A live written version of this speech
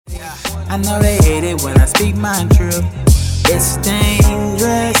I know they hate it when I speak my truth. It's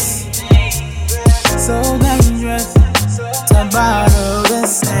dangerous, so dangerous to bottle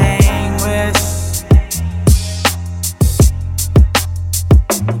this anguish.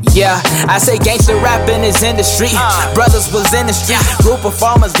 Yeah, I say gangster rap in this industry. Brothers was in the street. Group of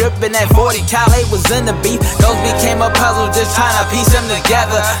farmers gripping that 40 cal. They was in the beef. Those became a puzzle, just trying to piece them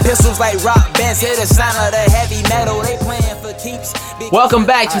together. Pistols like rock bands, hear the sound of the heavy metal. They playing for keeps. Welcome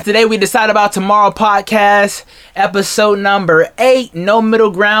back to Today We Decide About Tomorrow podcast, episode number 8, No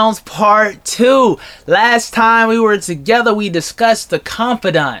Middle Grounds, part 2. Last time we were together, we discussed the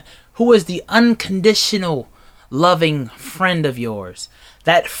confidant, who is the unconditional, loving friend of yours.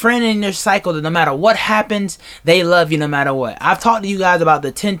 That friend in your cycle that no matter what happens, they love you no matter what. I've talked to you guys about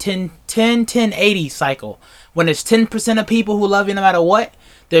the 10-10-10-10-80 cycle. When there's 10% of people who love you no matter what,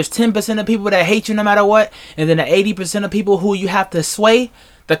 there's 10% of people that hate you no matter what, and then the 80% of people who you have to sway.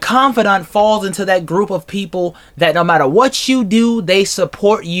 The confidant falls into that group of people that no matter what you do, they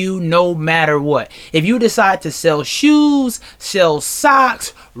support you no matter what. If you decide to sell shoes, sell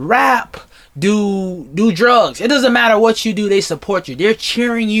socks, rap, do drugs, it doesn't matter what you do, they support you. They're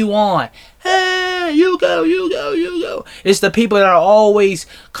cheering you on. Hey, you go, you go, you go. It's the people that are always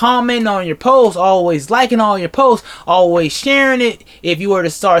commenting on your posts, always liking all your posts, always sharing it. If you were to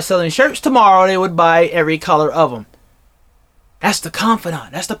start selling shirts tomorrow, they would buy every color of them. That's the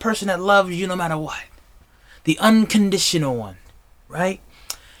confidant. That's the person that loves you no matter what. The unconditional one, right?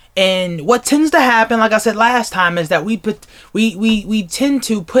 And what tends to happen, like I said last time, is that we tend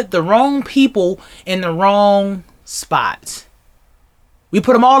to put the wrong people in the wrong spots. We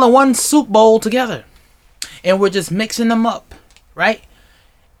put them all in one soup bowl together, and we're just mixing them up, right?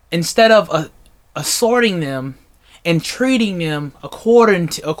 Instead of assorting them and treating them according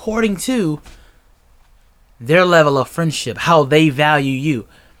to their level of friendship, how they value you.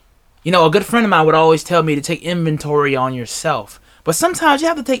 You know, a good friend of mine would always tell me to take inventory on yourself. But sometimes you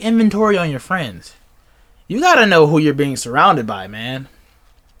have to take inventory on your friends. You gotta know who you're being surrounded by, man.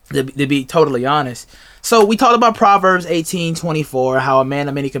 To be totally honest. So we talked about Proverbs 18:24, how a man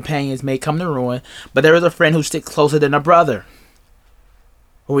of many companions may come to ruin, but there is a friend who sticks closer than a brother.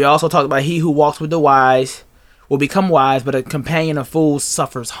 We also talked about he who walks with the wise will become wise, but a companion of fools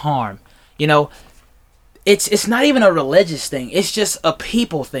suffers harm. You know, it's not even a religious thing. It's just a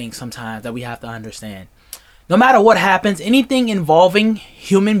people thing sometimes that we have to understand. No matter what happens, anything involving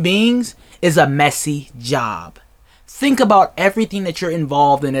human beings is a messy job. Think about everything that you're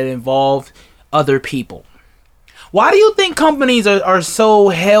involved in that involves other people. Why do you think companies are so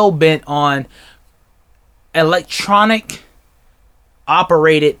hell-bent on electronic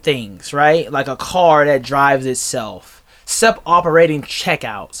operated things, right? Like a car that drives itself, self-operating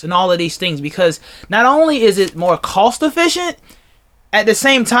checkouts, and all of these things? Because not only is it more cost efficient, at the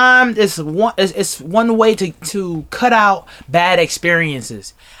same time, it's one way to cut out bad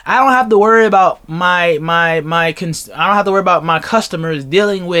experiences. I don't have to worry about my customers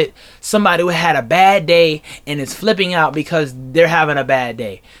dealing with somebody who had a bad day and is flipping out because they're having a bad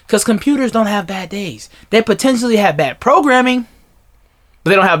day. Because computers don't have bad days. They potentially have bad programming, but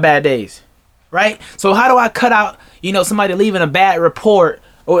they don't have bad days, right? So how do I cut out, somebody leaving a bad report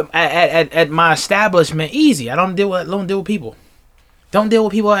at my establishment? Easy. I don't deal with people. Don't deal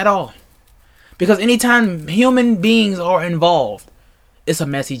with people at all. Because anytime human beings are involved, it's a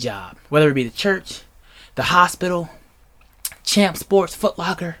messy job. Whether it be the church, the hospital, Champ Sports, Foot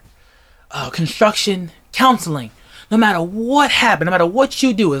Locker, construction, counseling. No matter what happens, no matter what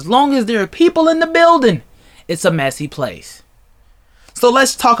you do, as long as there are people in the building, it's a messy place. So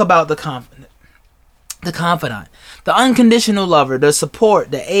let's talk about the confidant, the unconditional lover, the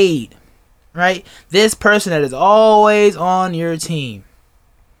support, the aid. Right? This person that is always on your team.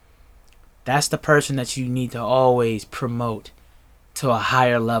 That's the person that you need to always promote to a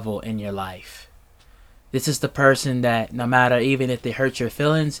higher level in your life. This is the person that no matter, even if they hurt your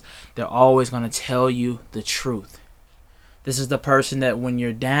feelings, they're always going to tell you the truth. This is the person that when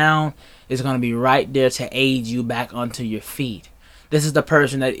you're down is going to be right there to aid you back onto your feet. This is the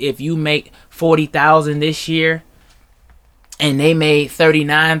person that if you make $40,000 this year, and they made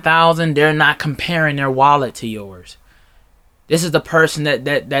 $39,000, they're not comparing their wallet to yours. This is the person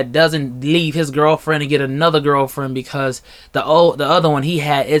that doesn't leave his girlfriend and get another girlfriend because the other one he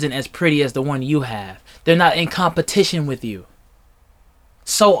had isn't as pretty as the one you have. They're not in competition with you.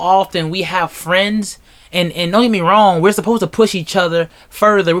 So often we have friends, and don't get me wrong, we're supposed to push each other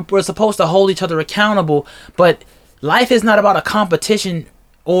further. We're supposed to hold each other accountable, but life is not about a competition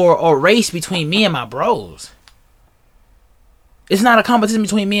or race between me and my bros. It's not a competition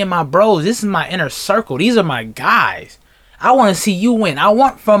between me and my bros. This is my inner circle. These are my guys. I want to see you win. I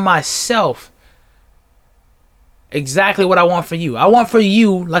want for myself exactly what I want for you. I want for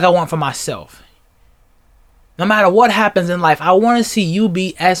you like I want for myself. No matter what happens in life, I want to see you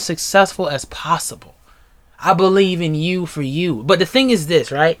be as successful as possible. I believe in you for you. But the thing is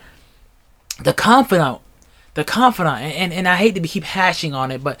this, right? The confidant, and I hate to keep hashing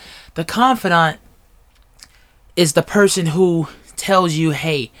on it, but the confidant is the person who tells you,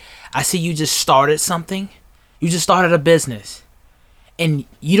 hey, I see you just started something. You just started a business. And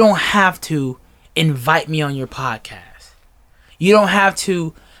you don't have to invite me on your podcast. You don't have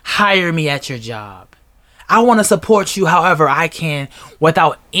to hire me at your job. I want to support you however I can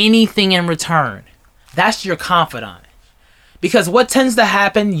without anything in return. That's your confidant. Because what tends to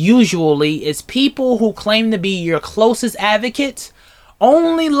happen usually is people who claim to be your closest advocates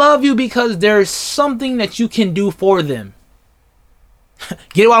only love you because there's something that you can do for them.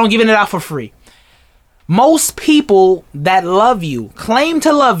 Get it while I'm giving it out for free. Most people that love you, claim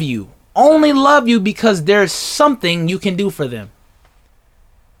to love you, only love you because there's something you can do for them.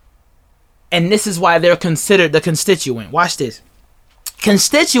 And this is why they're considered the constituent. Watch this.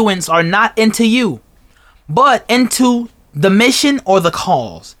 Constituents are not into you, but into the mission or the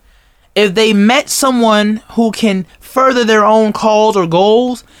cause. If they met someone who can further their own cause or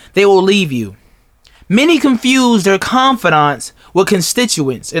goals, they will leave you. Many confuse their confidants with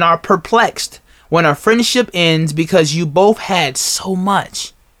constituents and are perplexed when a friendship ends because you both had so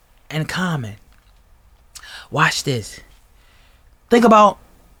much in common. Watch this. Think about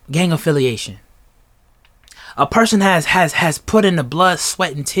gang affiliation. A person has put in the blood,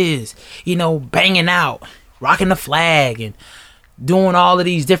 sweat, and tears, banging out, rocking the flag, and doing all of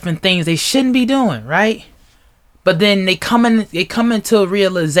these different things they shouldn't be doing, right? But then they come into a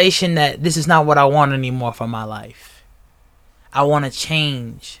realization that this is not what I want anymore for my life. I want to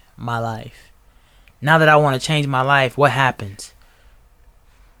change my life. Now that I want to change my life, what happens?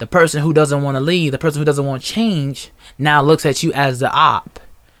 The person who doesn't want to leave, the person who doesn't want to change, now looks at you as the op.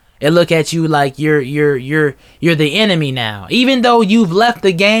 It look at you like you're the enemy now. Even though you've left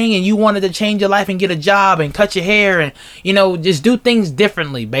the gang and you wanted to change your life and get a job and cut your hair and just do things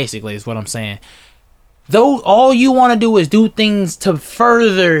differently, basically is what I'm saying. Though all you want to do is do things to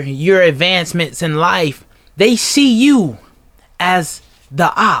further your advancements in life, they see you as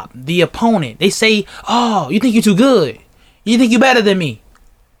the op, the opponent. They say, "Oh, you think you're too good? You think you're better than me?"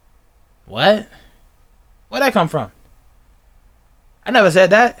 What? Where'd that come from? I never said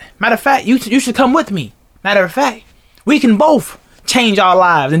that. Matter of fact, you should come with me. Matter of fact, we can both change our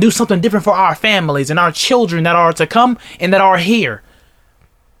lives and do something different for our families and our children that are to come and that are here.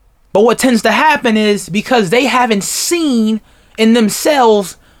 But what tends to happen is because they haven't seen in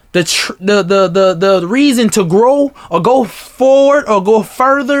themselves the reason to grow or go forward or go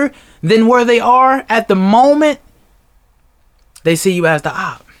further than where they are at the moment, they see you as the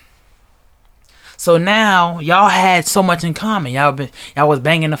op. So now y'all had so much in common. Y'all was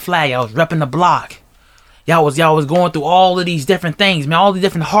banging the flag. Y'all was repping the block. Y'all was going through all of these different things, man. All the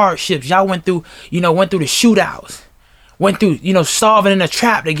different hardships. Y'all went through the shootouts. Went through, starving in a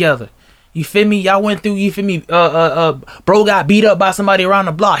trap together. You feel me? Y'all went through. You feel me? Bro got beat up by somebody around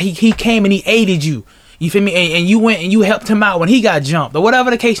the block. He came and he aided you. You feel me? And you went and you helped him out when he got jumped or whatever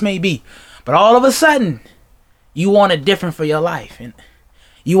the case may be. But all of a sudden, you wanted different for your life, and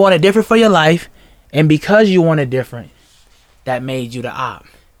you wanted different for your life. And because you wanted different, that made you the op.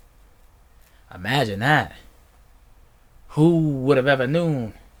 Imagine that. Who would have ever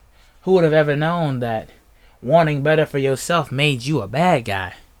known? Who would have ever known that wanting better for yourself made you a bad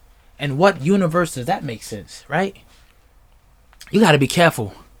guy? And what universe does that make sense, right? You got to be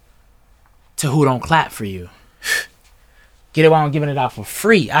careful to who don't clap for you. Get it while I'm giving it out for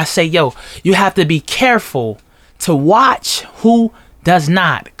free. I say, you have to be careful to watch who does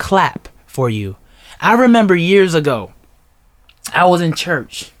not clap for you. I remember years ago, I was in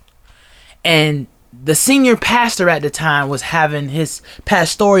church, and the senior pastor at the time was having his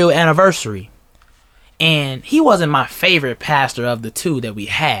pastoral anniversary. And he wasn't my favorite pastor of the two that we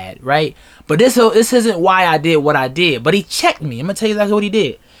had, right? But this isn't why I did what I did. But he checked me. I'm going to tell you exactly what he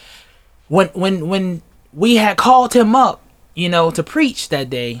did. When we had called him up, to preach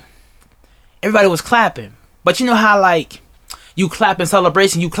that day, everybody was clapping. But you know how, like, you clap in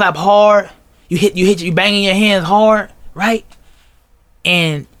celebration, you clap hard? You banging your hands hard, right?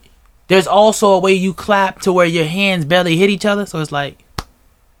 And there's also a way you clap to where your hands barely hit each other. So it's like,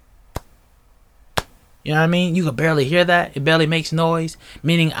 you know what I mean? You can barely hear that. It barely makes noise,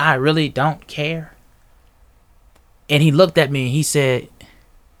 meaning I really don't care. And he looked at me and he said,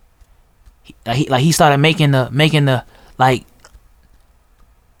 he started making the like,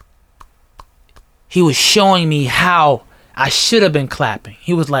 he was showing me how I should have been clapping.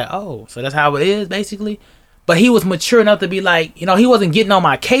 He was like, oh, so that's how it is, basically. But he was mature enough to be like, he wasn't getting on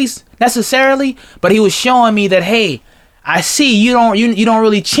my case necessarily, but he was showing me that, hey, I see you don't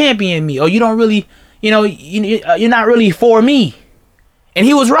really champion me, or you don't really, you're not really for me. And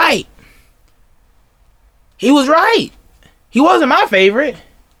he was right. He was right. He wasn't my favorite.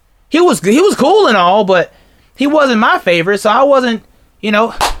 He was cool and all, but he wasn't my favorite, so I wasn't, you know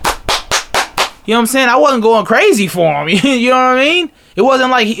what I'm saying? I wasn't going crazy for him. You know what I mean? It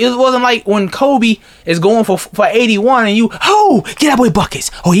wasn't like when Kobe is going for 81 and get that boy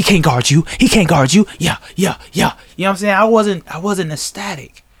buckets. Oh, he can't guard you. Yeah. You know what I'm saying? I wasn't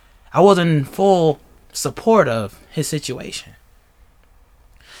ecstatic. I wasn't in full support of his situation.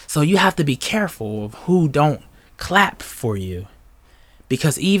 So you have to be careful of who don't clap for you.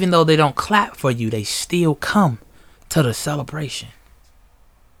 Because even though they don't clap for you, they still come to the celebration.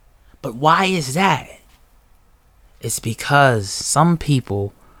 But why is that? It's because some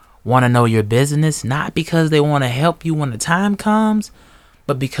people want to know your business, not because they want to help you when the time comes,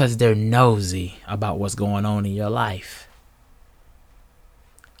 but because they're nosy about what's going on in your life.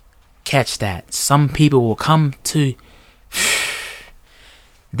 Catch that. Some people will come to...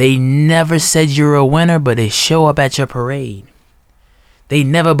 They never said you're a winner, but they show up at your parade. They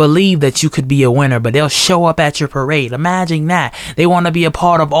never believed that you could be a winner, but they'll show up at your parade. Imagine that. They want to be a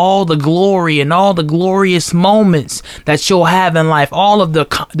part of all the glory and all the glorious moments that you'll have in life. All of the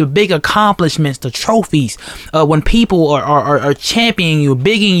big accomplishments, the trophies. When people are championing you,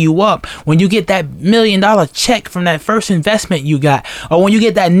 bigging you up. When you get that $1 million check from that first investment you got. Or when you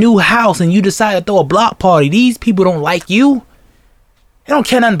get that new house and you decide to throw a block party. These people don't like you. They don't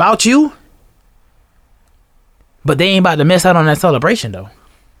care nothing about you. But they ain't about to miss out on that celebration, though.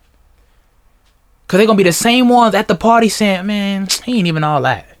 Because they're going to be the same ones at the party saying, man, he ain't even all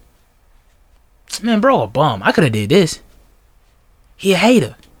that. Man, bro, a bum. I could have did this. He a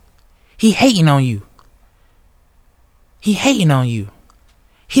hater. He hating on you. He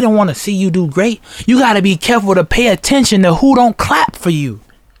don't want to see you do great. You got to be careful to pay attention to who don't clap for you.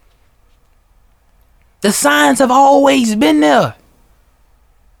 The signs have always been there.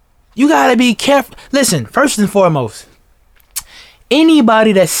 You gotta be careful. Listen, first and foremost,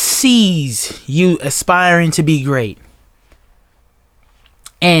 anybody that sees you aspiring to be great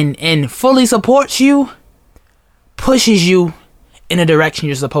and fully supports you, pushes you in the direction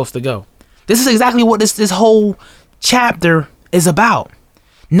you're supposed to go. This is exactly what this whole chapter is about.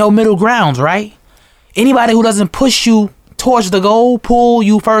 No middle grounds, right? Anybody who doesn't push you towards the goal, pull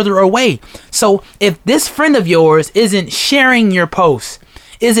you further away. So if this friend of yours isn't sharing your posts,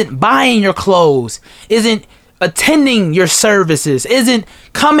 isn't buying your clothes, isn't attending your services, isn't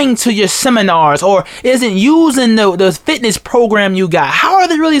coming to your seminars, or isn't using the fitness program you got, how are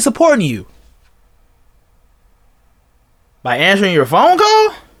they really supporting you? By answering your phone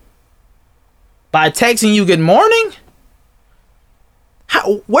call? By texting you good morning?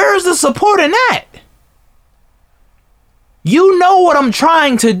 Where is the support in that? You know what I'm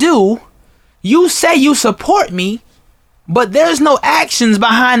trying to do. You say you support me, but there's no actions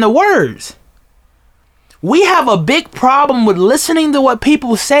behind the words. We have a big problem with listening to what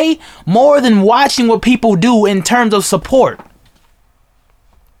people say more than watching what people do in terms of support.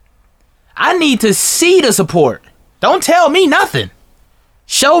 I need to see the support. Don't tell me nothing.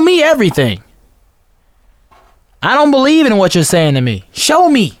 Show me everything. I don't believe in what you're saying to me. Show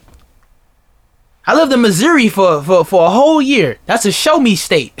me. I lived in Missouri for a whole year. That's a show me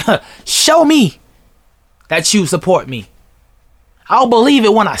state. Show me that you support me. I'll believe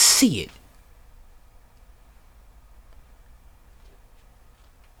it when I see it.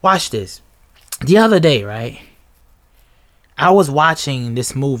 Watch this. The other day, right? I was watching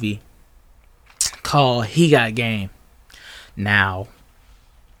this movie called He Got Game. Now,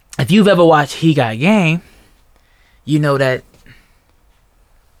 if you've ever watched He Got Game, you know that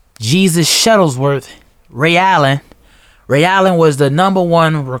Jesus Shuttlesworth, Ray Allen was the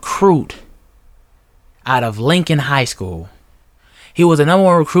 #1 recruit out of Lincoln High School. He was the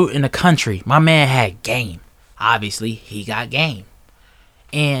 #1 recruit in the country. My man had game. Obviously, he got game.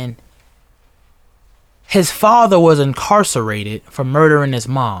 And his father was incarcerated for murdering his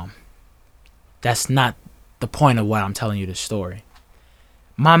mom. That's not the point of why I'm telling you this story.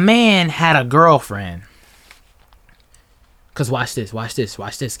 My man had a girlfriend. Cause watch this.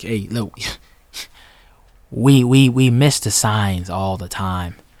 Hey, look, we miss the signs all the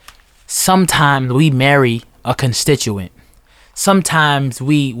time. Sometimes we marry a constituent. Sometimes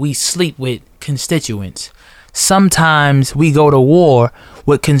we sleep with constituents. Sometimes we go to war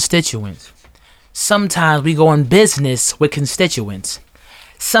with constituents. Sometimes we go in business with constituents.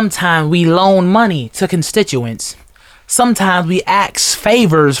 Sometimes we loan money to constituents. Sometimes we ask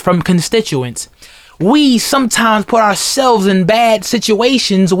favors from constituents. We sometimes put ourselves in bad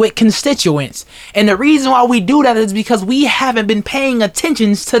situations with constituents. And the reason why we do that is because we haven't been paying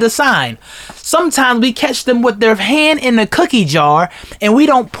attention to the sign. Sometimes we catch them with their hand in the cookie jar and we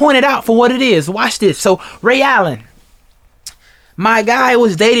don't point it out for what it is. Watch this. So Ray Allen, my guy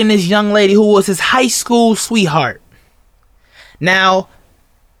was dating this young lady who was his high school sweetheart. Now,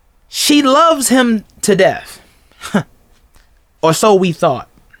 she loves him to death. Or so we thought.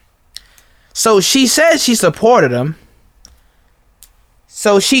 So she said she supported him.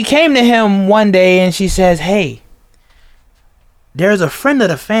 So she came to him one day and she says, hey, there's a friend of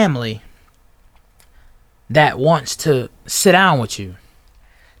the family that wants to sit down with you.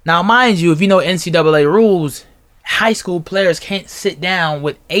 Now, mind you, if you know NCAA rules, high school players can't sit down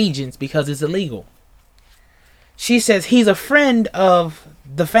with agents because it's illegal. She says he's a friend of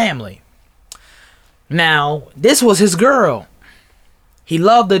the family. Now, this was his girl. He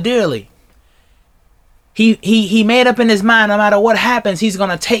loved her dearly. He made up in his mind, no matter what happens, he's going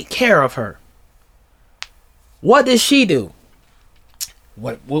to take care of her. What does she do?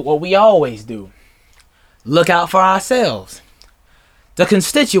 What we always do. Look out for ourselves. The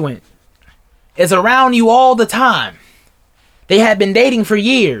constituent is around you all the time. They had been dating for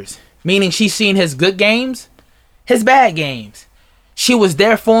years, meaning she's seen his good games, his bad games. She was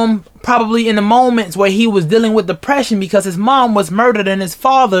there for him probably in the moments where he was dealing with depression because his mom was murdered and his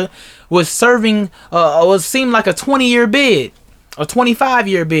father was serving seemed like a 20-year bid or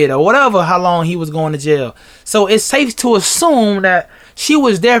 25-year bid or whatever, how long he was going to jail. So it's safe to assume that she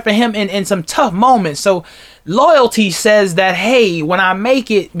was there for him in some tough moments. So loyalty says that, hey, when I make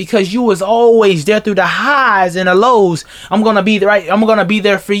it, because you was always there through the highs and the lows, I'm going to be right. I'm going to be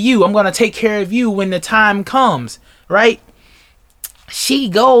there for you. I'm going to take care of you when the time comes, right? She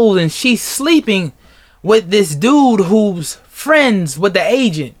goes and she's sleeping with this dude who's friends with the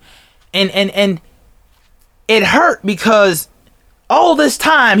agent. And it hurt because all this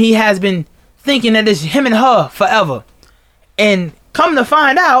time he has been thinking that it's him and her forever. And come to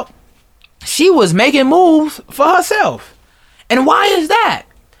find out, she was making moves for herself. And why is that?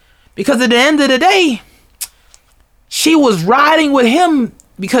 Because at the end of the day, she was riding with him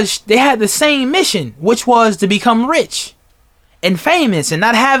because they had the same mission, which was to become rich and famous and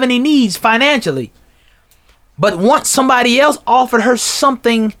not have any needs financially. But once somebody else offered her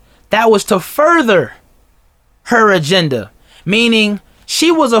something that was to further her agenda, meaning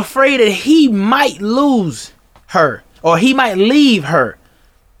she was afraid that he might lose her or he might leave her.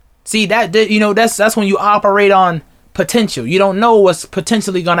 See, that's when you operate on potential. You don't know what's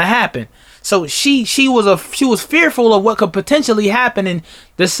potentially going to happen. So she was fearful of what could potentially happen and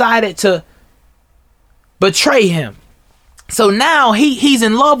decided to betray him. So now he's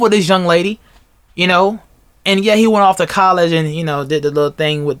in love with this young lady, and yeah, he went off to college and did the little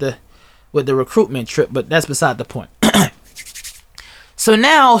thing with the recruitment trip, but that's beside the point. So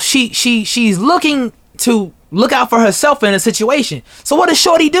now she's looking to look out for herself in a situation. So what does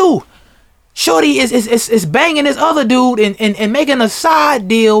Shorty do? Shorty is banging this other dude and making a side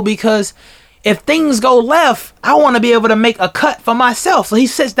deal because if things go left, I want to be able to make a cut for myself. So he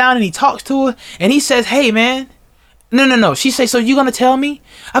sits down and he talks to her and he says, hey man, no. She says, so you gonna tell me?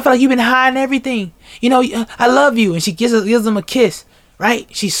 I feel like you've been hiding everything. I love you. And she gives him a kiss,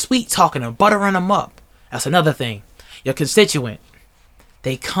 right? She's sweet talking him, buttering him up. That's another thing. Your constituent,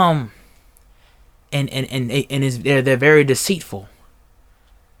 they come and they're very deceitful.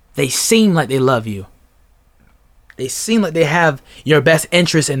 They seem like they love you. They seem like they have your best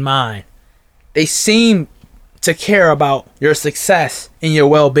interest in mind. They seem to care about your success and your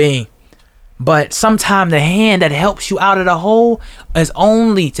well-being. But sometimes the hand that helps you out of the hole is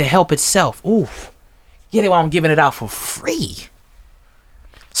only to help itself. Ooh, get it while I'm giving it out for free.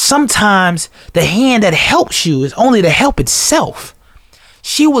 Sometimes the hand that helps you is only to help itself.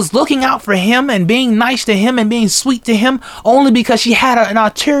 She was looking out for him and being nice to him and being sweet to him only because she had an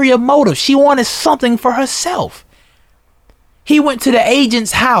ulterior motive. She wanted something for herself. He went to the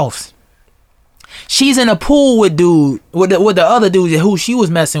agent's house. She's in a pool with the other dude who she was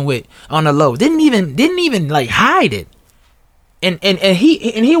messing with on the low. Didn't even like hide it. And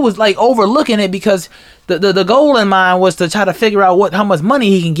he was like overlooking it because the goal in mind was to try to figure out how much money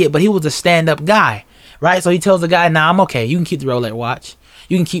he can get, but he was a stand-up guy, right? So he tells the guy, nah, I'm okay. You can keep the Rolex watch.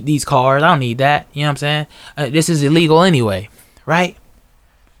 You can keep these cars. I don't need that. You know what I'm saying? This is illegal anyway, right?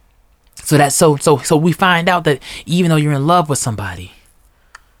 So we find out that even though you're in love with somebody,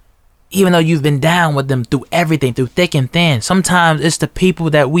 even though you've been down with them through everything, through thick and thin, sometimes it's the people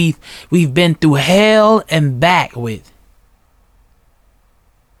that we've been through hell and back with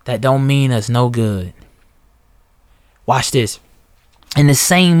that don't mean us no good. Watch this. In the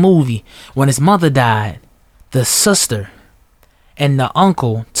same movie, when his mother died, the sister and the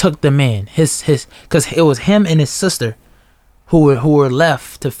uncle took them in. Because it was him and his sister who were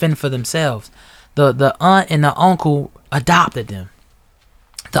left to fend for themselves. The aunt and the uncle adopted them.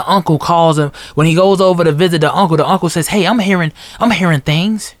 The uncle calls him when he goes over to visit the uncle. The uncle says, "Hey, I'm hearing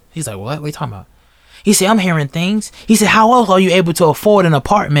things." He's like, "What are you talking about?" He said, "I'm hearing things." He said, "How else are you able to afford an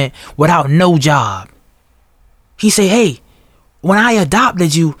apartment without no job?" He said, "Hey, when I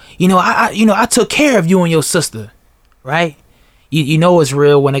adopted you, I took care of you and your sister, right? You know it's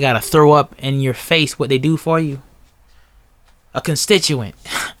real when they gotta throw up in your face what they do for you. A constituent."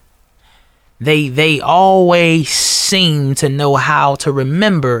 They always seem to know how to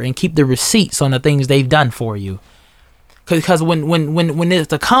remember and keep the receipts on the things they've done for you. Because when it's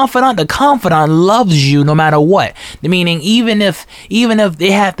the confidant loves you no matter what. Meaning even if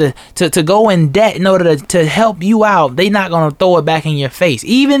they have to go in debt in order to help you out, they're not gonna throw it back in your face.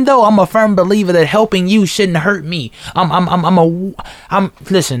 Even though I'm a firm believer that helping you shouldn't hurt me.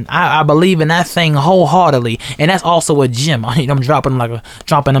 Listen, I believe in that thing wholeheartedly, and that's also a gem. I'm dropping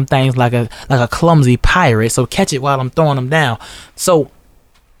them things like a clumsy pirate. So catch it while I'm throwing them down. So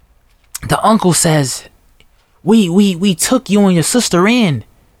the uncle says, We took you and your sister in.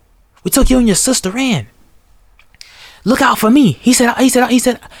 We took you and your sister in. Look out for me. He said,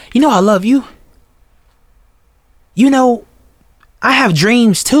 I love you. I have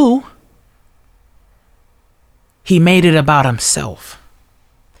dreams too. He made it about himself.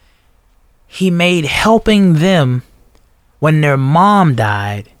 He made helping them when their mom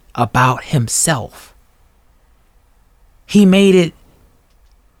died about himself. He made it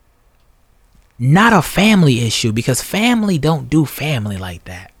not a family issue, because family don't do family like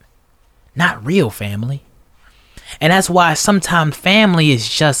that. Not real family. And that's why sometimes family is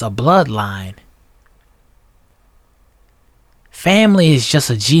just a bloodline. Family is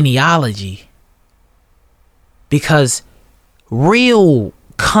just a genealogy. Because real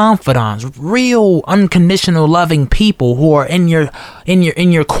confidants, real unconditional loving people who are in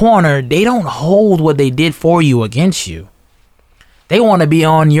your corner, they don't hold what they did for you against you. They want to be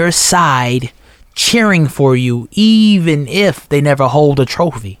on your side, cheering for you, even if they never hold a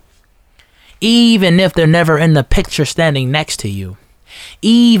trophy, even if they're never in the picture standing next to you,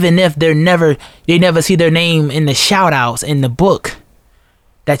 even if they never see their name in the shout outs in the book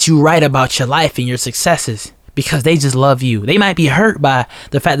that you write about your life and your successes, because they just love you. They might be hurt by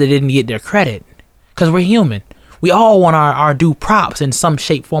the fact that they didn't get their credit, because we're human. We all want our due props in some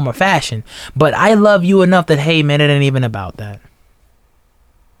shape, form, or fashion. But I love you enough that, hey man, it ain't even about that.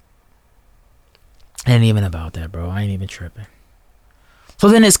 It ain't even about that, bro. I ain't even tripping. So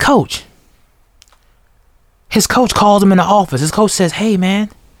then his coach calls him in the office. His coach says, "Hey, man,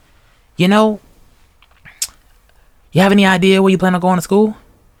 you have any idea where you plan on going to school?"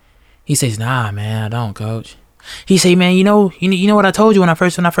 He says, "Nah, man, I don't, coach." He say, "Man, you know what I told you when I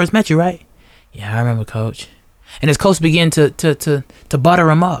first met you, right?" "Yeah, I remember, coach." And his coach began to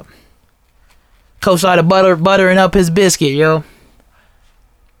butter him up. Coach started buttering up his biscuit, yo.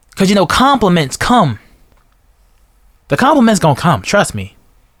 Because, compliments come. The compliments gonna come. Trust me.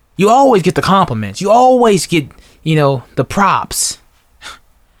 You always get the compliments. You always get, the props.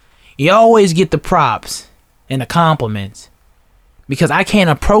 You always get the props and the compliments. Because I can't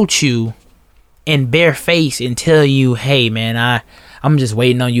approach you in bare face and tell you, "Hey, man, I'm just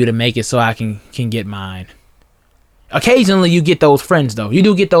waiting on you to make it so I can get mine." Occasionally you get those friends, though. You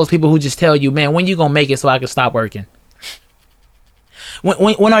do get those people who just tell you, "Man, when you gonna make it so I can stop working?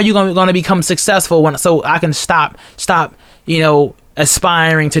 When are you going to become successful so I can stop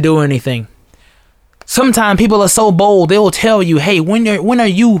aspiring to do anything?" Sometimes people are so bold, they will tell you, "Hey, when are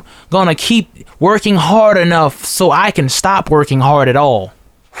you going to keep working hard enough so I can stop working hard at all?"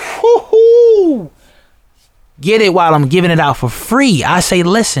 Woo-hoo! Get it while I'm giving it out for free. I say,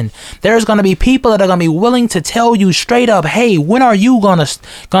 listen, there's going to be people that are going to be willing to tell you straight up, "Hey, when are you going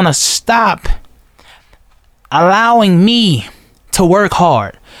to stop allowing me to work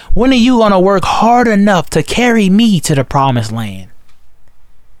hard? When are you going to work hard enough to carry me to the promised land?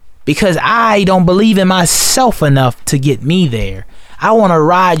 Because I don't believe in myself enough to get me there. I want to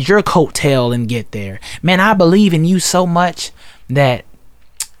ride your coattail and get there. Man, I believe in you so much that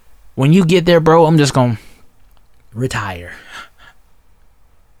when you get there, bro, I'm just going to retire."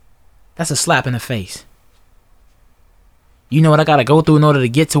 That's a slap in the face. You know what I got to go through in order to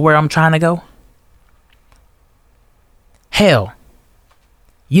get to where I'm trying to go? Hell,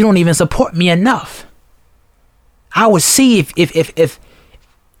 you don't even support me enough. I would see if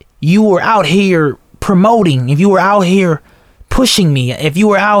you were out here promoting, if you were out here pushing me, if you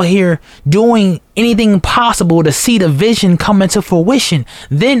were out here doing anything possible to see the vision come into fruition,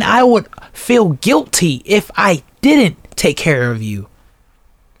 then I would feel guilty if I didn't take care of you.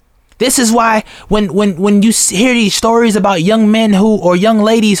 This is why when you hear these stories about young men or young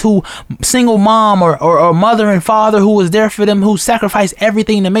ladies who, single mom or mother and father who was there for them, who sacrificed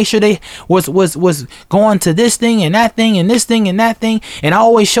everything to make sure they was going to this thing and that thing and this thing and that thing, and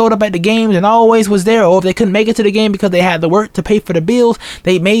always showed up at the games and always was there, or if they couldn't make it to the game because they had to work to pay for the bills,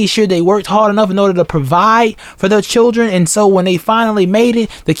 they made sure they worked hard enough in order to provide for their children. And so when they finally made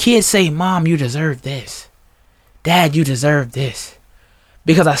it, the kids say, "Mom, you deserve this. Dad, you deserve this.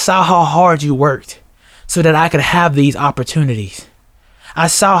 Because I saw how hard you worked so that I could have these opportunities. I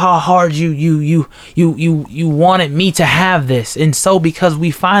saw how hard you wanted me to have this. And so because we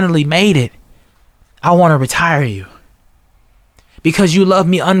finally made it, I want to retire you. Because you love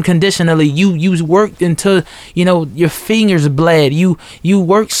me unconditionally. You worked until, your fingers bled. You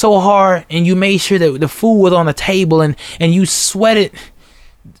worked so hard and you made sure that the food was on the table and you sweated."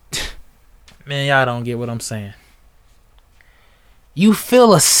 Man, y'all don't get what I'm saying. You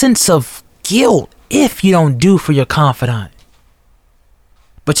feel a sense of guilt if you don't do for your confidant.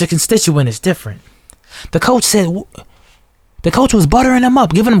 But your constituent is different. The coach was buttering him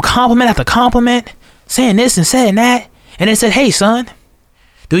up, giving him compliment after compliment, saying this and saying that. And then said, "Hey, son,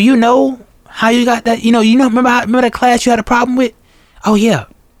 do you know how you got that? Remember that class you had a problem with? Oh, yeah.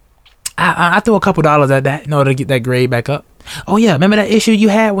 I threw a couple dollars at that in order to get that grade back up. Oh, yeah. Remember that issue you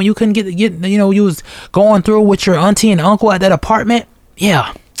had when you couldn't get you was going through with your auntie and uncle at that apartment?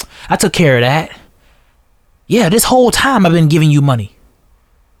 Yeah, I took care of that. Yeah, this whole time I've been giving you money."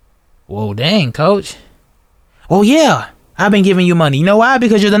 Whoa, dang, coach. "Oh, yeah, I've been giving you money. You know why?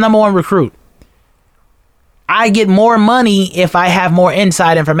 Because you're the number one recruit. I get more money if I have more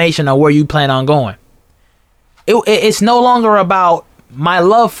inside information on where you plan on going. It's no longer about my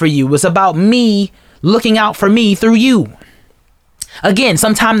love for you. It's about me looking out for me through you. Again,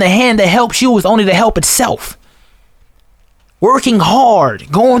 sometimes the hand that helps you is only to help itself. Working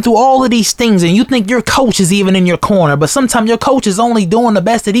hard, going through all of these things, and you think your coach is even in your corner, but sometimes your coach is only doing the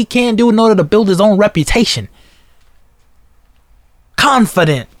best that he can do in order to build his own reputation.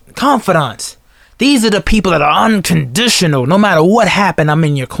 Confidants. These are the people that are unconditional. No matter what happened, I'm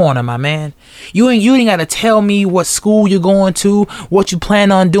in your corner, my man. You ain't got to tell me what school you're going to, what you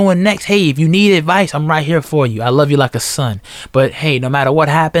plan on doing next. Hey, if you need advice, I'm right here for you. I love you like a son. But hey, no matter what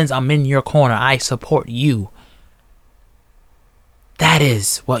happens, I'm in your corner. I support you. That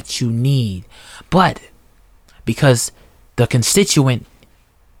is what you need. But because the constituent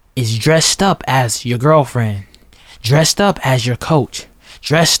is dressed up as your girlfriend, dressed up as your coach,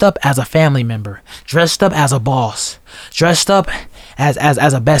 dressed up as a family member, dressed up as a boss, dressed up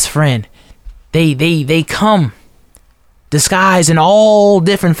as a best friend, they come disguised in all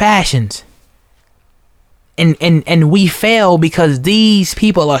different fashions. And we fail because these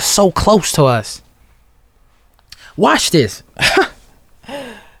people are so close to us. Watch this.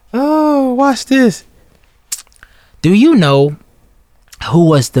 Oh, watch this. Do you know who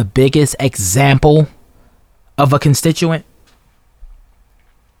was the biggest example of a constituent?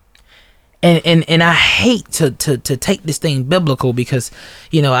 And I hate to take this thing biblical because,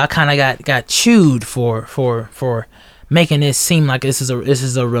 I kind of got chewed for making this seem like this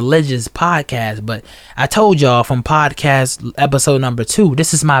is a religious podcast. But I told y'all from podcast episode number 2,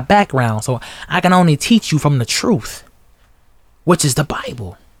 this is my background. So I can only teach you from the truth, which is the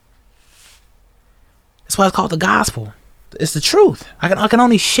Bible. That's why it's called the gospel. It's the truth. I can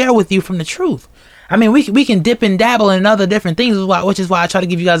only share with you from the truth. I mean, we can dip and dabble in other different things, which is why I try to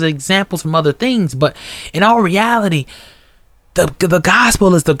give you guys examples from other things. But in all reality, the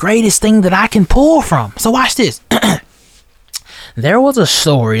gospel is the greatest thing that I can pull from. So watch this. There was a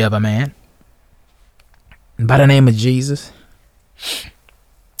story of a man by the name of Jesus.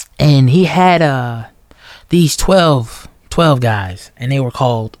 And he had these 12 guys, and they were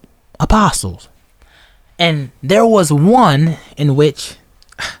called apostles. And there was one in which,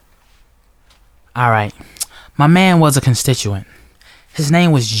 all right, my man was a constituent. His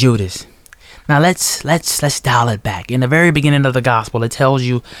name was Judas. Now let's dial it back. In the very beginning of the gospel, it tells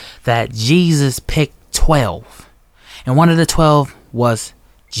you that Jesus picked 12, and one of the 12 was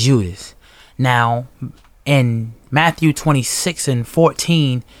Judas. Now, in Matthew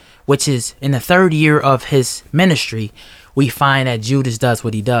 26:14, which is in the 3rd year of his ministry, we find that Judas does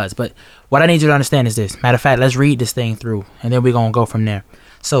what he does. But what I need you to understand is this. Matter of fact, let's read this thing through, and then we're going to go from there.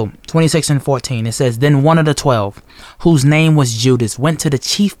 So 26 and 14, it says, then one of the 12, whose name was Judas, went to the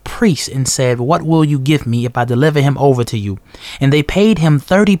chief priests and said, what will you give me if I deliver him over to you? And they paid him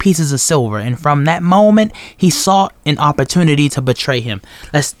 30 pieces of silver. And from that moment, he sought an opportunity to betray him.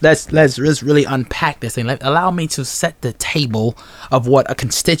 Let's really unpack this thing. Allow me to set the table of what a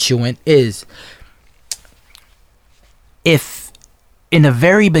constituent is. If in the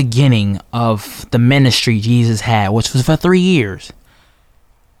very beginning of the ministry Jesus had, which was for 3 years,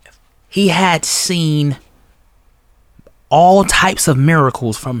 he had seen all types of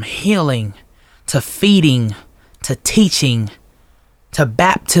miracles, from healing to feeding to teaching to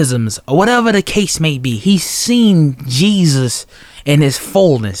baptisms, or whatever the case may be. He's seen Jesus in his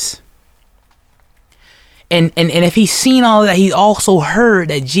fullness. And if he's seen all that, he also heard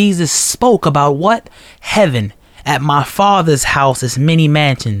that Jesus spoke about what? Heaven. At my Father's house is many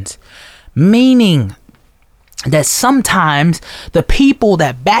mansions. Meaning that sometimes the people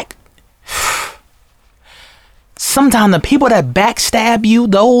that backstab you,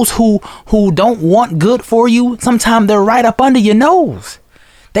 those who don't want good for you, sometimes they're right up under your nose.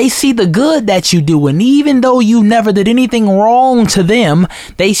 They see the good that you do, and even though you never did anything wrong to them,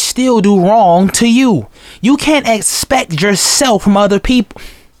 they still do wrong to you. You can't expect yourself from other people.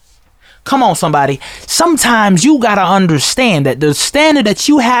 Come on, somebody. Sometimes you gotta understand that the standard that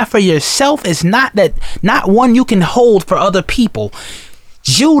you have for yourself is not one you can hold for other people.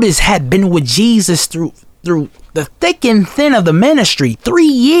 Judas had been with Jesus through the thick and thin of the ministry. 3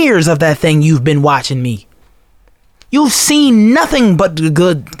 years of that thing you've been watching me. You've seen nothing but the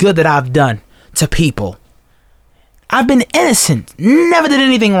good that I've done to people. I've been innocent, never did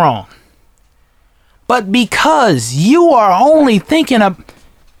anything wrong. But because you are only thinking of...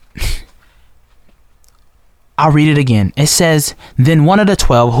 I'll read it again. It says, then one of the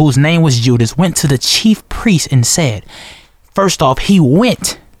 12, whose name was Judas, went to the chief priest and said, first off, he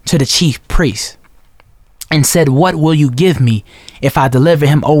went to the chief priest and said, what will you give me if I deliver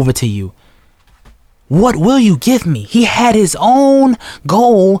him over to you? What will you give me? He had his own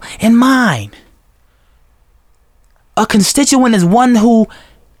goal in mind. A constituent is one who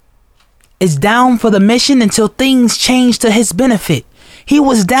is down for the mission until things change to his benefit. He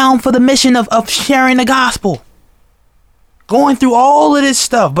was down for the mission of sharing the gospel. Going through all of this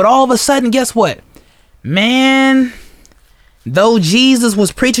stuff. But all of a sudden, guess what? Man, though Jesus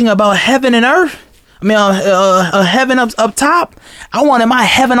was preaching about heaven and earth, heaven up top, I wanted my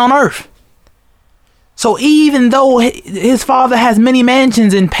heaven on earth. So even though his Father has many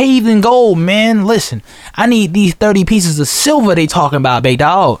mansions and paved in gold, man, listen, I need these 30 pieces of silver they talking about, big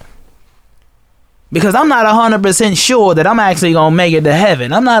dog. Because I'm not 100% sure that I'm actually going to make it to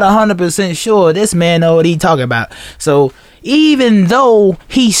heaven. I'm not 100% sure this man know what he talking about. So even though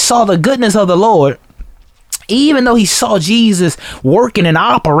he saw the goodness of the Lord, even though he saw Jesus working and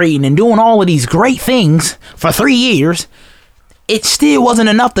operating and doing all of these great things for 3 years, it still wasn't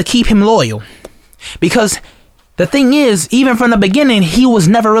enough to keep him loyal. Because the thing is, even from the beginning, he was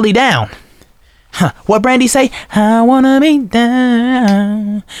never really down. What Brandy say? I wanna be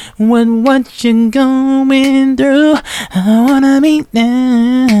down with what you're going through. I wanna be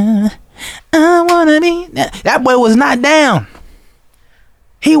down. I wanna be down. That boy was not down.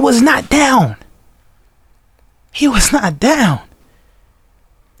 He was not down. He was not down.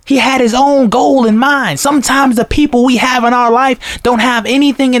 He had his own goal in mind. Sometimes the people we have in our life don't have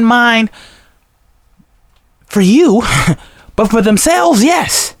anything in mind for you, but for themselves,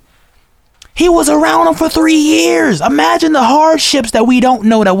 yes. He was around them for 3 years. Imagine the hardships that we don't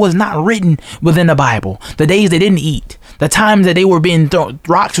know that was not written within the Bible. The days they didn't eat. The times that they were being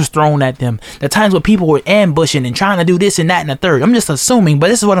rocks was thrown at them. The times where people were ambushing and trying to do this and that and the third. I'm just assuming, but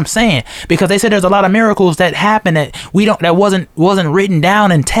this is what I'm saying. Because they said there's a lot of miracles that happened that wasn't written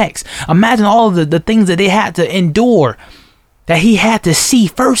down in text. Imagine all of the things that they had to endure, that he had to see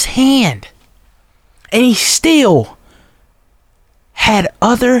firsthand. And he still had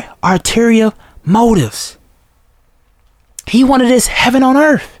other ulterior motives. He wanted this heaven on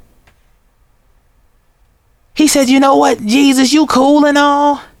earth. He said, you know what, Jesus, you cool and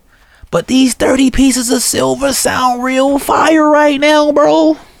all, but these 30 pieces of silver sound real fire right now,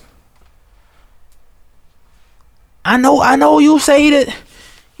 bro. I know you say that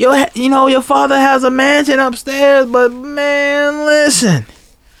your Father has a mansion upstairs, but man, listen,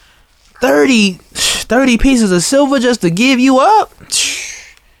 30 pieces of silver just to give you up?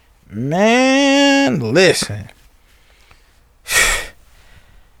 Man, listen.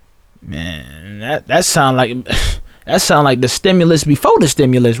 Man, that sound like the stimulus before the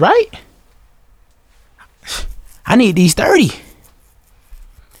stimulus, right? I need these 30.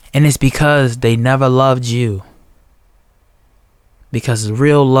 And it's because they never loved you. Because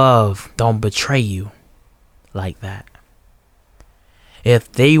real love don't betray you like that.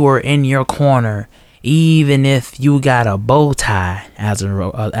 If they were in your corner, even if you got a bow tie as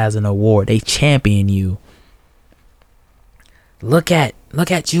an award, they champion you. Look at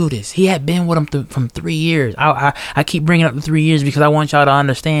Judas. He had been with him from 3 years. I keep bringing up the 3 years because I want y'all to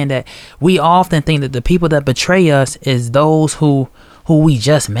understand that we often think that the people that betray us is those who we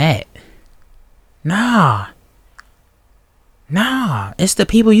just met. Nah. It's the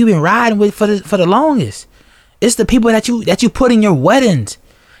people you've been riding with for the longest. It's the people that you put in your weddings.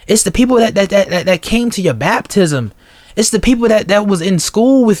 It's the people that came to your baptism. It's the people that was in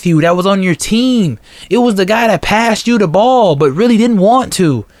school with you, that was on your team. It was the guy that passed you the ball but really didn't want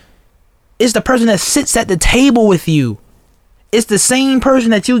to. It's the person that sits at the table with you. It's the same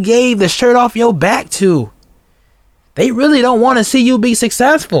person that you gave the shirt off your back to. They really don't want to see you be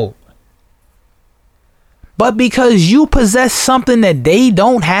successful. But because you possess something that they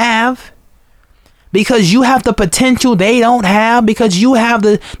don't have, because you have the potential they don't have, because you have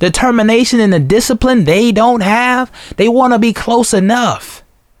the determination and the discipline they don't have, they want to be close enough.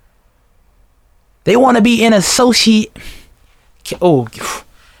 They want to be in associate. Oh,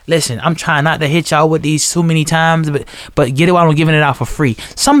 listen, I'm trying not to hit y'all with these too many times, but get it while I'm giving it out for free.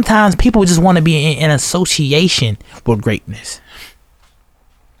 Sometimes people just want to be in association with greatness.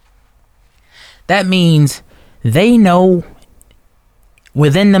 That means they know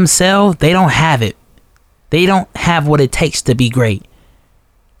within themselves they don't have it. They don't have what it takes to be great.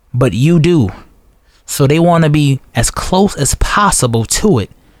 But you do. So they want to be as close as possible to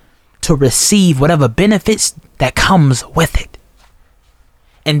it, to receive whatever benefits that comes with it.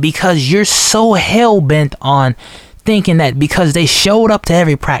 And because you're so hell-bent on thinking that because they showed up to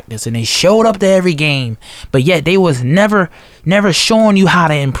every practice and they showed up to every game, but yet they was never showing you how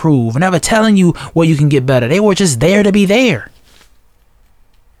to improve, never telling you where you can get better. They were just there to be there.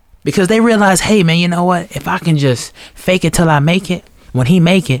 Because they realize, hey man, you know what? If I can just fake it till I make it, when he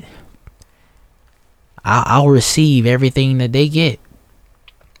make it, I'll receive everything that they get.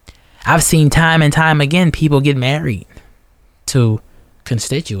 I've seen time and time again people get married to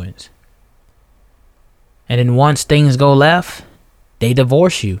constituents. And then once things go left, they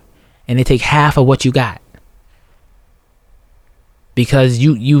divorce you and they take half of what you got. Because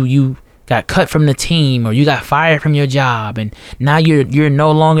you got cut from the team or you got fired from your job and now you're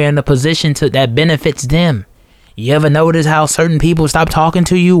no longer in a position that benefits them. You ever notice how certain people stop talking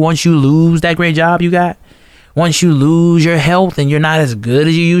to you once you lose that great job you got? Once you lose your health and you're not as good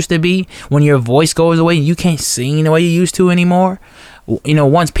as you used to be, when your voice goes away and you can't sing the way you used to anymore. You know,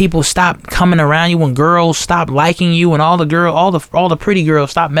 once people stop coming around you, when girls stop liking you and all the pretty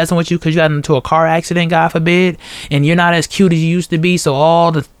girls stop messing with you because you got into a car accident, God forbid, and you're not as cute as you used to be, so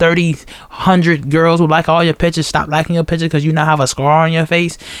all the 100 girls who like all your pictures stop liking your picture because you now have a scar on your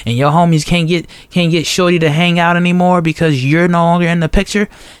face and your homies can't get shorty to hang out anymore because you're no longer in the picture.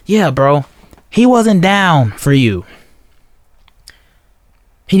 Yeah, bro. He wasn't down for you.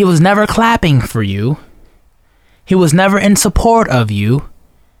 He was never clapping for you. He was never in support of you.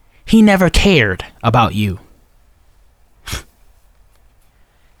 He never cared about you.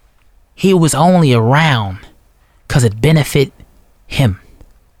 He was only around because it benefited him.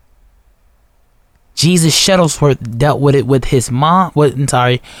 Jesus Shuttlesworth dealt with it with his mom,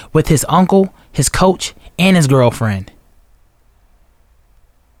 with his uncle, his coach, and his girlfriend.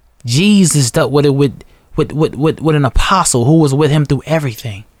 Jesus dealt with it with an apostle who was with him through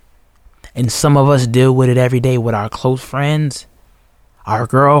everything. And some of us deal with it every day with our close friends, our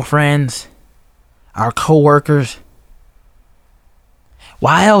girlfriends, our co-workers.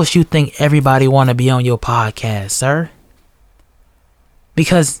 Why else you think everybody want to be on your podcast, sir?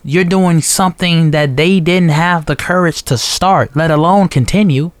 Because you're doing something that they didn't have the courage to start, let alone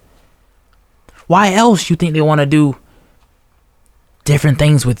continue. Why else you think they want to do different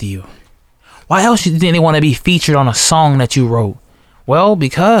things with you? Why else you think they want to be featured on a song that you wrote? Well,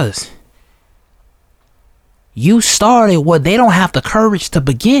 because you started what they don't have the courage to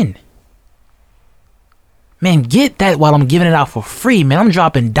begin. Man, get that while I'm giving it out for free, man. I'm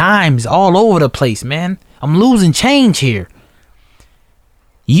dropping dimes all over the place, man. I'm losing change here.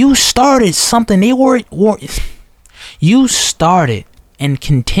 You started something you started and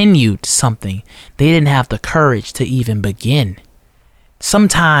continued something they didn't have the courage to even begin.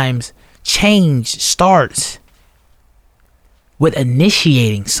 Sometimes change starts with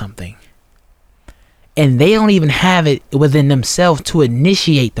initiating something. And they don't even have it within themselves to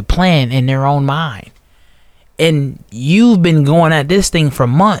initiate the plan in their own mind. And you've been going at this thing for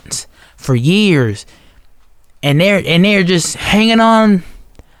months, for years, and they're just hanging on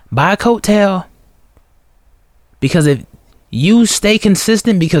by a coattail. Because if You stay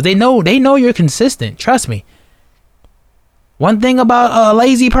consistent because they know you're consistent. Trust me. One thing about a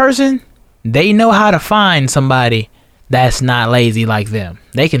lazy person, they know how to find somebody that's not lazy like them.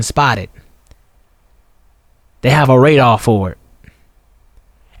 They can spot it. They have a radar for it.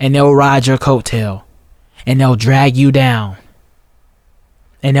 And they'll ride your coattail. And they'll drag you down.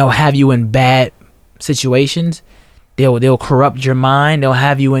 And they'll have you in bad situations. They'll corrupt your mind. They'll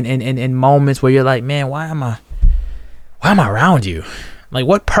have you in moments where you're like, man, why am I around you? Like,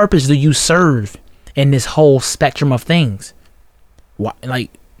 what purpose do you serve in this whole spectrum of things? Why, like,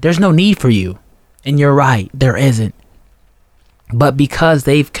 there's no need for you. And you're right, there isn't. But because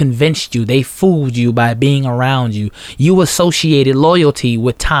they've convinced you, they fooled you by being around you, you associated loyalty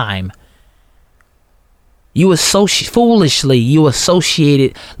with time. You associated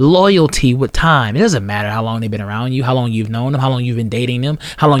loyalty with time. It doesn't matter how long they've been around you, how long you've known them, how long you've been dating them,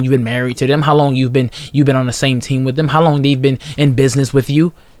 how long you've been married to them, how long you've been on the same team with them, how long they've been in business with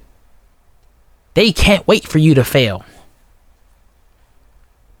you. They can't wait for you to fail.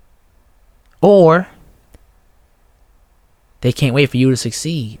 Or they can't wait for you to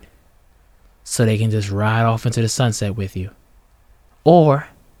succeed so they can just ride off into the sunset with you. Or,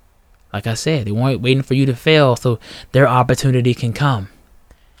 like I said, they weren't waiting for you to fail so their opportunity can come.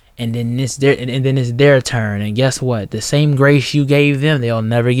 And then it's their turn. And guess what? The same grace you gave them, they'll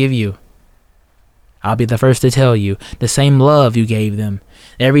never give you. I'll be the first to tell you. The same love you gave them.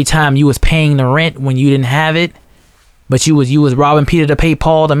 Every time you was paying the rent when you didn't have it, but you was robbing Peter to pay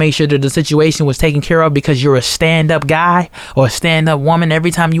Paul to make sure that the situation was taken care of because you're a stand-up guy or a stand-up woman.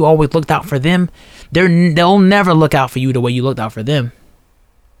 Every time you always looked out for them, they'll never look out for you the way you looked out for them.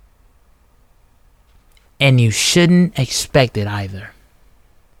 And you shouldn't expect it either.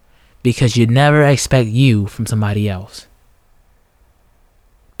 Because you never expect you from somebody else.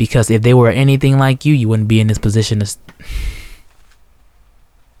 Because if they were anything like you wouldn't be in this position.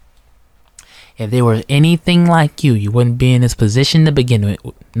 If they were anything like you wouldn't be in this position to begin with.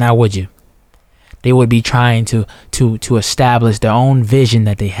 Now would you? They would be trying to establish their own vision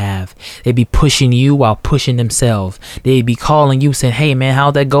that they have. They'd be pushing you while pushing themselves. They'd be calling you saying, hey man,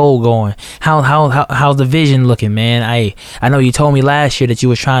 how's that goal going? How's the vision looking, man? I know you told me last year that you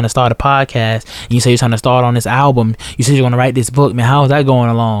were trying to start a podcast and you said you're trying to start on this album. You said you're going to write this book, man. How's that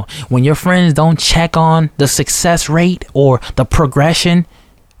going along? When your friends don't check on the success rate or the progression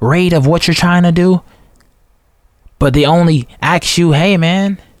rate of what you're trying to do, but they only ask you, hey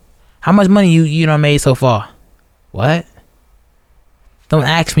man, how much money you done made so far? What? Don't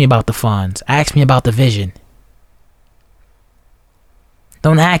ask me about the funds. Ask me about the vision.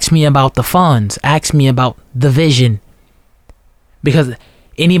 Don't ask me about the funds. Ask me about the vision. Because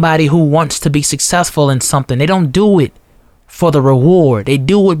anybody who wants to be successful in something, they don't do it for the reward. They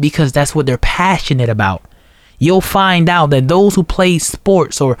do it because that's what they're passionate about. You'll find out that those who play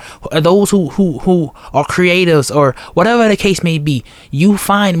sports or those who are creatives or whatever the case may be, you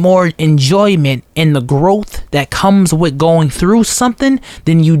find more enjoyment in the growth that comes with going through something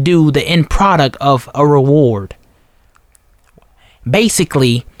than you do the end product of a reward.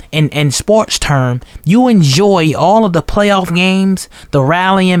 Basically, in sports term, you enjoy all of the playoff games, the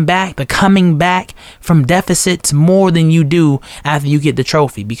rallying back, the coming back from deficits more than you do after you get the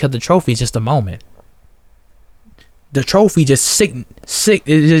trophy, because the trophy is just a moment. The trophy just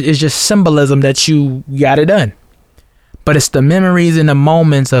is just symbolism that you got it done. But it's the memories and the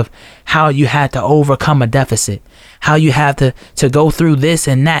moments of how you had to overcome a deficit, how you have to go through this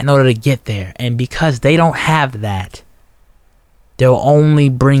and that in order to get there. And because they don't have that, they'll only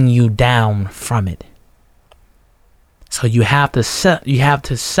bring you down from it. So you have to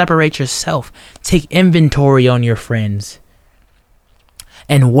separate yourself, take inventory on your friends,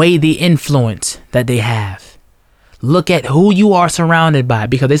 and weigh the influence that they have. Look at who you are surrounded by,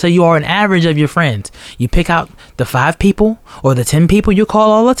 because they say you are an average of your friends. You pick out the 5 people or the 10 people you call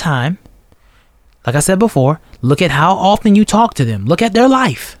all the time. Like I said before, look at how often you talk to them. Look at their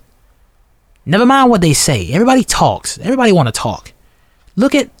life. Never mind what they say. Everybody talks. Everybody want to talk.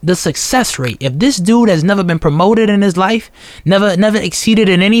 Look at the success rate. If this dude has never been promoted in his life, never exceeded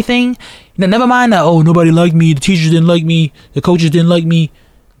in anything, never mind that, oh, nobody liked me, the teachers didn't like me, the coaches didn't like me.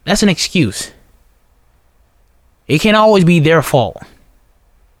 That's an excuse. It can't always be their fault.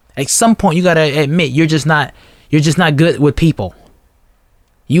 At some point, you gotta admit you're just not good with people.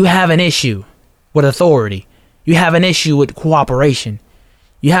 You have an issue with authority. You have an issue with cooperation.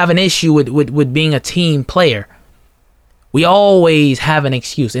 You have an issue with being a team player. We always have an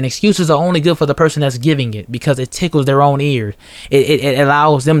excuse, and excuses are only good for the person that's giving it because it tickles their own ears. It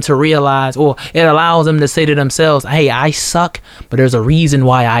allows them to realize, or it allows them to say to themselves, hey, I suck, but there's a reason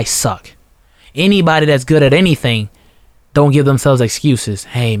why I suck. Anybody that's good at anything Don't give themselves excuses.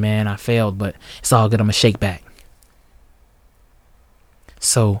 Hey, man, I failed, but it's all good. I'm going to shake back.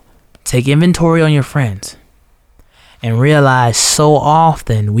 So take inventory on your friends and realize so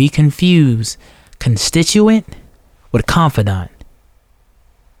often we confuse constituent with confidant.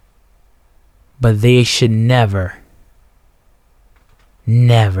 But they should never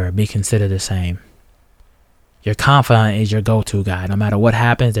be considered the same. Your confidant is your go-to guy. No matter what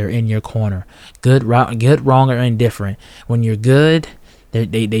happens, they're in your corner. Good, wrong, or indifferent. When you're good,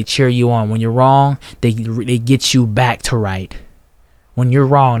 they cheer you on. When you're wrong, they get you back to right. When you're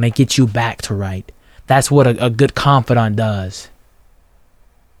wrong, they get you back to right. That's what a good confidant does.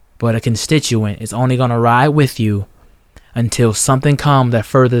 But a constituent is only going to ride with you until something comes that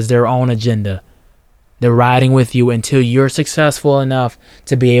furthers their own agenda. They're riding with you until you're successful enough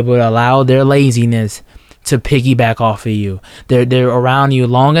to be able to allow their laziness to piggyback off of you. They're around you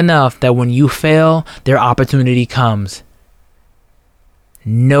long enough that when you fail, their opportunity comes.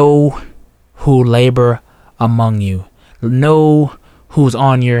 Know who labor among you. Know who's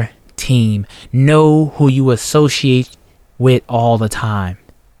on your team. Know who you associate with all the time.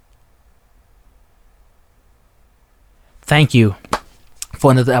 Thank you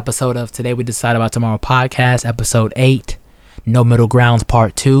for another episode of Today We Decide About Tomorrow podcast, episode 8, No Middle Grounds,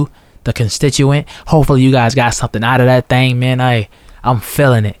 part 2, The Constituent. Hopefully you guys got something out of that thing, man. I'm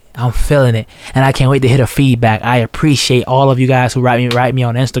feeling it. And I can't wait to hear the feedback. I appreciate all of you guys who write me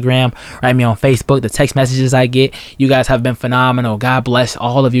on Instagram, write me on Facebook, the text messages I get. You guys have been phenomenal. God bless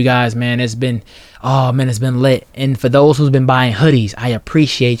all of you guys, man. It's been lit. And for those who's been buying hoodies, I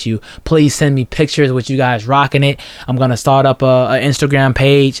appreciate you. Please send me pictures with you guys rocking it. I'm going to start up a Instagram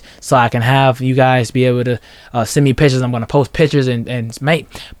page so I can have you guys be able to send me pictures. I'm going to post pictures and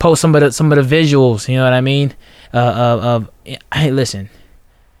post some of the visuals, you know what I mean? Hey, listen.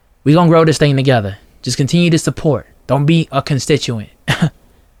 We're going to grow this thing together. Just continue to support. Don't be a constituent.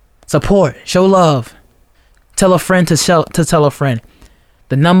 Support. Show love. Tell a friend to tell a friend.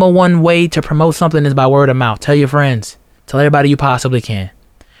 The number one way to promote something is by word of mouth. Tell your friends. Tell everybody you possibly can.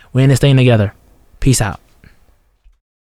 We're in this thing together. Peace out.